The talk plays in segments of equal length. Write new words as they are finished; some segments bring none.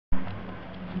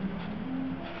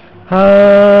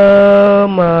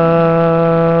Homo.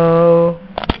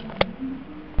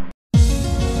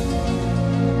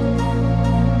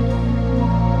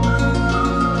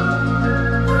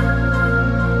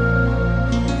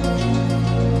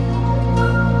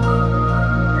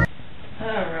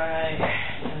 Alright,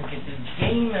 let's get this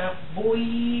game out,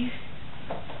 boys.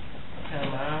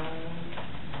 Come on.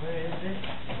 Where is it?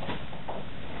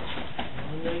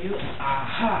 I know you.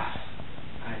 Aha!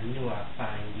 I knew I'd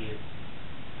find you.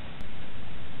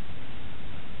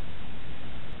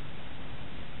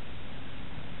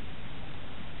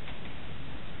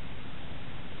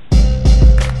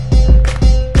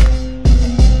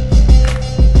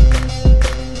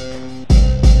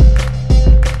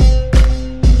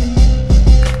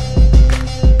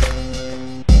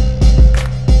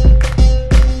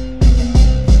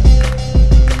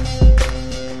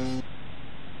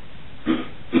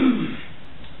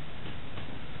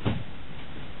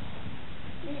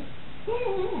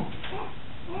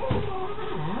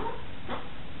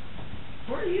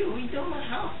 Where are you? What are you doing in my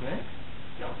house, man?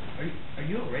 Yo, are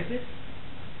you a rapist?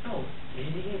 Oh,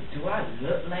 idiot. Do I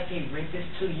look like a rapist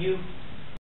to you?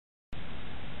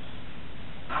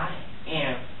 I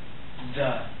am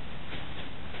the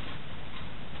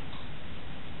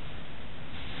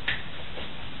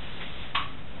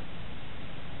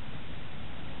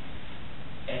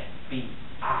FBI.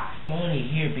 I'm only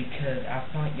here because I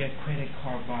found your credit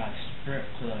card by a strip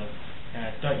club and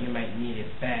I thought you might need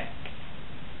it back.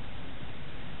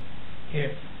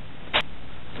 Here.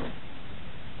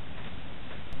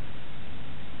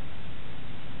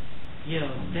 Yo,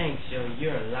 thanks, yo.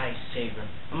 You're a lifesaver.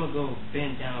 I'm gonna go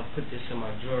bend down and put this in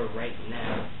my drawer right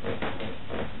now.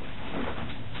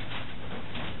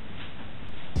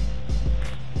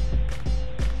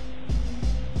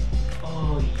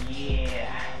 Oh,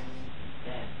 yeah.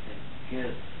 That's the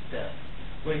good stuff.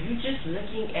 Were you just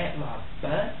looking at my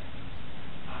butt?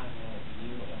 I want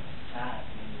you inside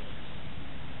me.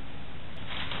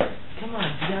 Come on,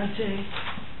 Deontay.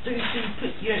 Seriously,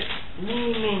 put your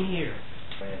name in here.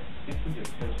 But before your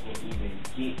person even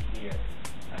get here,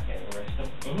 I can arrest them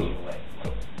anyway.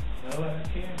 No, I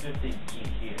care if they get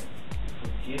here.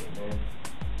 Forget, man.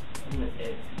 I'm the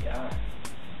FBI.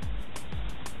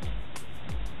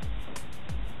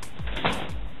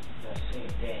 Now say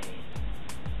daddy.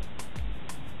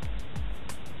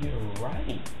 You're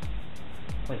right.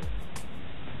 Wait,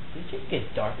 did it get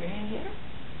darker in here?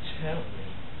 Tell me.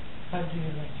 How do you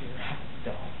like your hot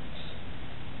dogs?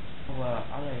 Well,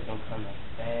 I like them kind of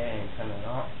bad and kind of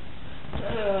not.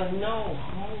 No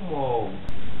homo.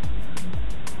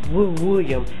 Will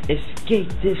William escape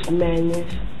this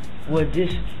madness? Will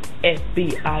this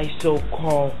FBI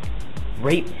so-called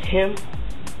rape him?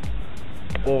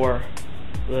 Or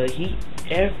will he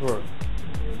ever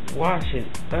wash his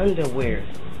underwear?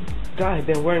 God has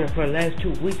been wearing it for the last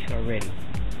 2 weeks already.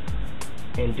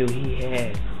 And do he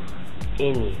have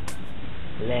any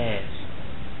last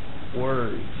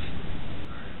words?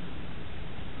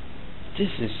 This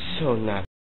is so not.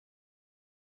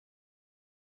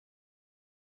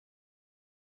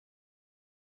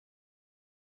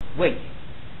 Wait,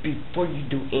 before you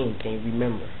do anything,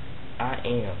 remember, I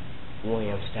am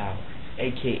William Stowers,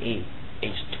 aka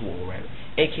H2O Rabbit,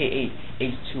 aka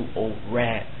H2O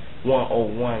Rab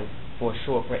 101 for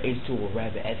short for H2O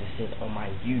Rabbit, as it says on my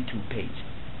YouTube page.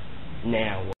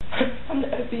 Now, I'm the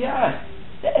FBI.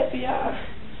 The FBI.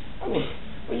 I mean,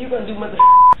 what you gonna do, mother?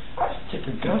 I just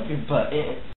took a gun for your butt.